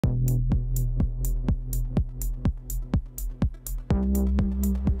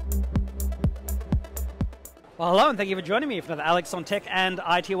Well, hello, and thank you for joining me for another Alex on Tech and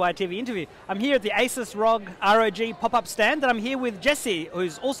iTWireTV interview. I'm here at the ASUS ROG pop-up stand, and I'm here with Jessie,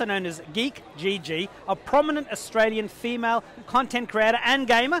 who's also known as GeekGG, a prominent Australian female content creator and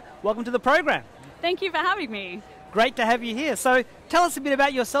gamer. Welcome to the program. Thank you for having me. Great to have you here. So, tell us a bit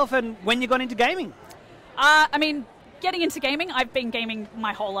about yourself and when you got into gaming. Getting into gaming, I've been gaming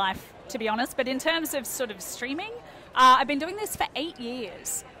my whole life, to be honest, but in terms of sort of streaming, I've been doing this for 8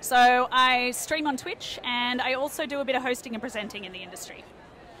 years. So I stream on Twitch, and I also do a bit of hosting and presenting in the industry.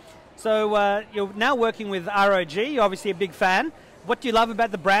 So you're now working with ROG, you're obviously a big fan. What do you love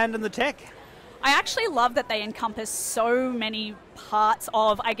about the brand and the tech? I actually love that they encompass so many parts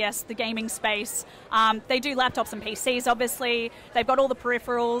of, I guess, the gaming space. They do laptops and PCs, obviously. They've got all the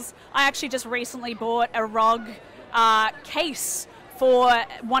peripherals. I actually just recently bought a ROG case for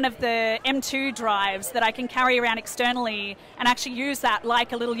one of the M2 drives that I can carry around externally and actually use that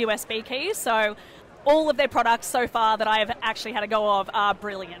like a little USB key. So all of their products so far that I have actually had a go of are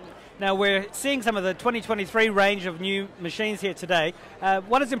brilliant. Now we're seeing some of the 2023 range of new machines here today.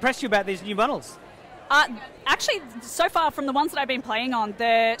 What has impressed you about these new models? Actually, so far from the ones that I've been playing on,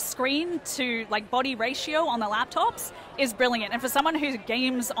 the screen to body ratio on the laptops is brilliant. And for someone who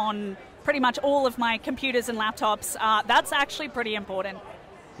games on pretty much all of my computers and laptops, that's actually pretty important.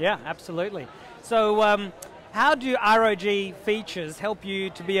 Yeah, absolutely. So how do ROG features help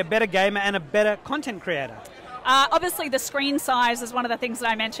you to be a better gamer and a better content creator? Obviously, the screen size is one of the things that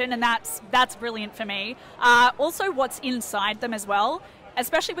I mentioned, and that's brilliant for me. Also, what's inside them as well,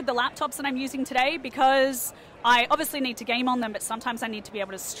 especially with the laptops that I'm using today, because I obviously need to game on them, but sometimes I need to be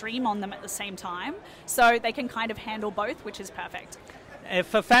able to stream on them at the same time, so they can kind of handle both, which is perfect.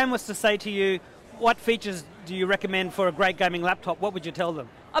 If a fan was to say to you, what features do you recommend for a great gaming laptop, what would you tell them?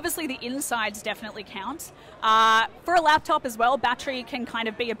 Obviously, the insides definitely count. For a laptop as well, battery can kind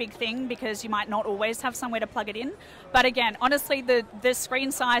of be a big thing because you might not always have somewhere to plug it in. But again, honestly, the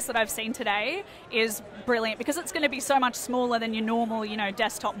screen size that I've seen today is brilliant because it's going to be so much smaller than your normal,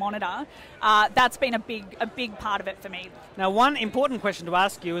 desktop monitor. That's been a big part of it for me. Now, one important question to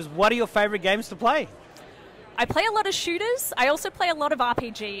ask you is, what are your favorite games to play? I play a lot of shooters. I also play a lot of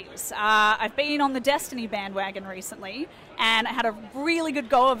RPGs. I've been on the Destiny bandwagon recently, and I had a really good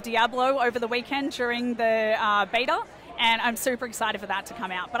go of Diablo over the weekend during the beta, and I'm super excited for that to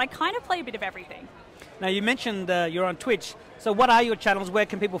come out. But I kind of play a bit of everything. Now, you mentioned you're on Twitch. So what are your channels? Where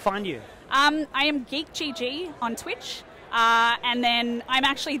can people find you? I am GeekGG on Twitch. And then I'm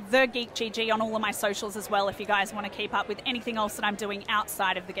actually the GeekGG on all of my socials as well, if you guys want to keep up with anything else that I'm doing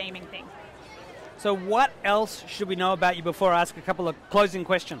outside of the gaming thing. So what else should we know about you before I ask a couple of closing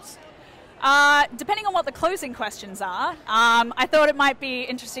questions? Depending on what the closing questions are, I thought it might be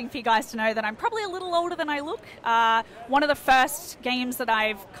interesting for you guys to know that I'm probably a little older than I look. One of the first games that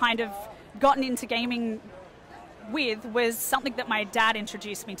I've kind of gotten into gaming with was something that my dad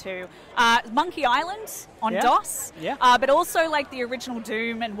introduced me to. Monkey Island on DOS, but also like the original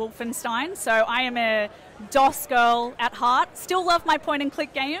Doom and Wolfenstein. So I am a DOS girl at heart. Still love my point and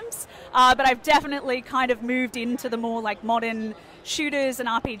click games, but I've definitely kind of moved into the more like modern shooters and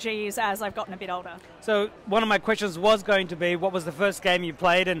RPGs as I've gotten a bit older. So one of my questions was going to be, what was the first game you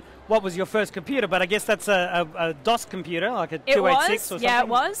played and what was your first computer? But I guess that's a DOS computer, like a 286 or something. Yeah, it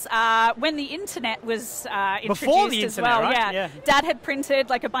was. When the internet was introduced Before the as internet, well. right? Yeah. Dad had printed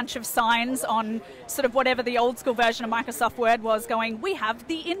like a bunch of signs on sort of whatever the old school version of Microsoft Word was going, we have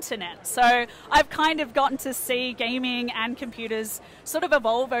the internet. So I've kind of gotten to see gaming and computers sort of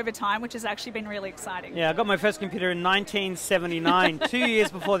evolve over time, which has actually been really exciting. Yeah, I got my first computer in 1979, 2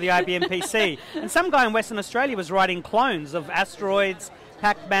 years before the IBM PC. And some guy in Western Australia was writing clones of Asteroids,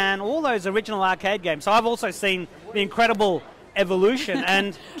 Pac-Man, all those original arcade games. So I've also seen the incredible evolution,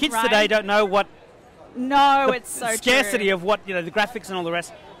 and kids today don't know what it's so scarcity true. of what, the graphics and all the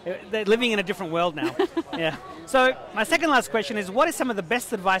rest. They're living in a different world now. Yeah. So my second last question is, what is some of the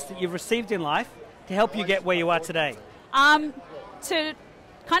best advice that you've received in life to help you get where you are today? To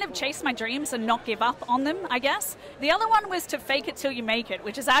kind of chase my dreams and not give up on them, I guess. The other one was to fake it till you make it,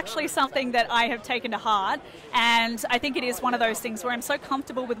 which is actually something that I have taken to heart, and I think it is one of those things where I'm so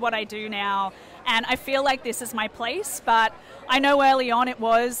comfortable with what I do now, and I feel like this is my place, but I know early on it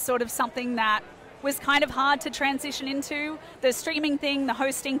was sort of something that was kind of hard to transition into. The streaming thing, the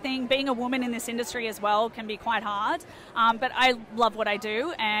hosting thing, being a woman in this industry as well can be quite hard, but I love what I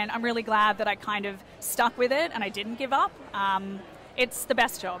do, and I'm really glad that I kind of stuck with it and I didn't give up. It's the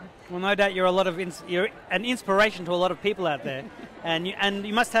best job. Well, no doubt you're you're an inspiration to a lot of people out there, and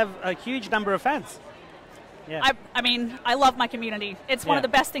you must have a huge number of fans. Yeah. I mean, I love my community. It's one of the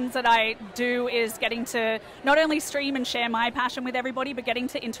best things that I do is getting to not only stream and share my passion with everybody, but getting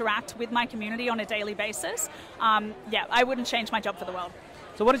to interact with my community on a daily basis. Yeah, I wouldn't change my job for the world.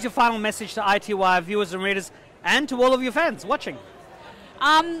 So what is your final message to iTWire viewers and readers and to all of your fans watching?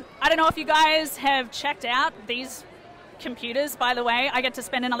 I don't know if you guys have checked out these computers, by the way. I get to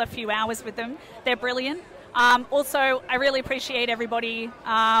spend another few hours with them. They're brilliant. Also, I really appreciate everybody.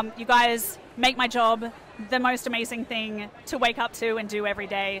 You guys make my job the most amazing thing to wake up to and do every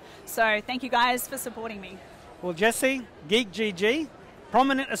day. So thank you guys for supporting me. Well, Jessie, GeekGG,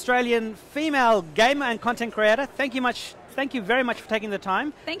 prominent Australian female gamer and content creator, thank you very much for taking the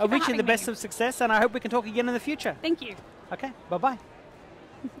time. Thank you for I wish you the having best me. of success, and I hope we can talk again in the future. Thank you. Okay, bye-bye.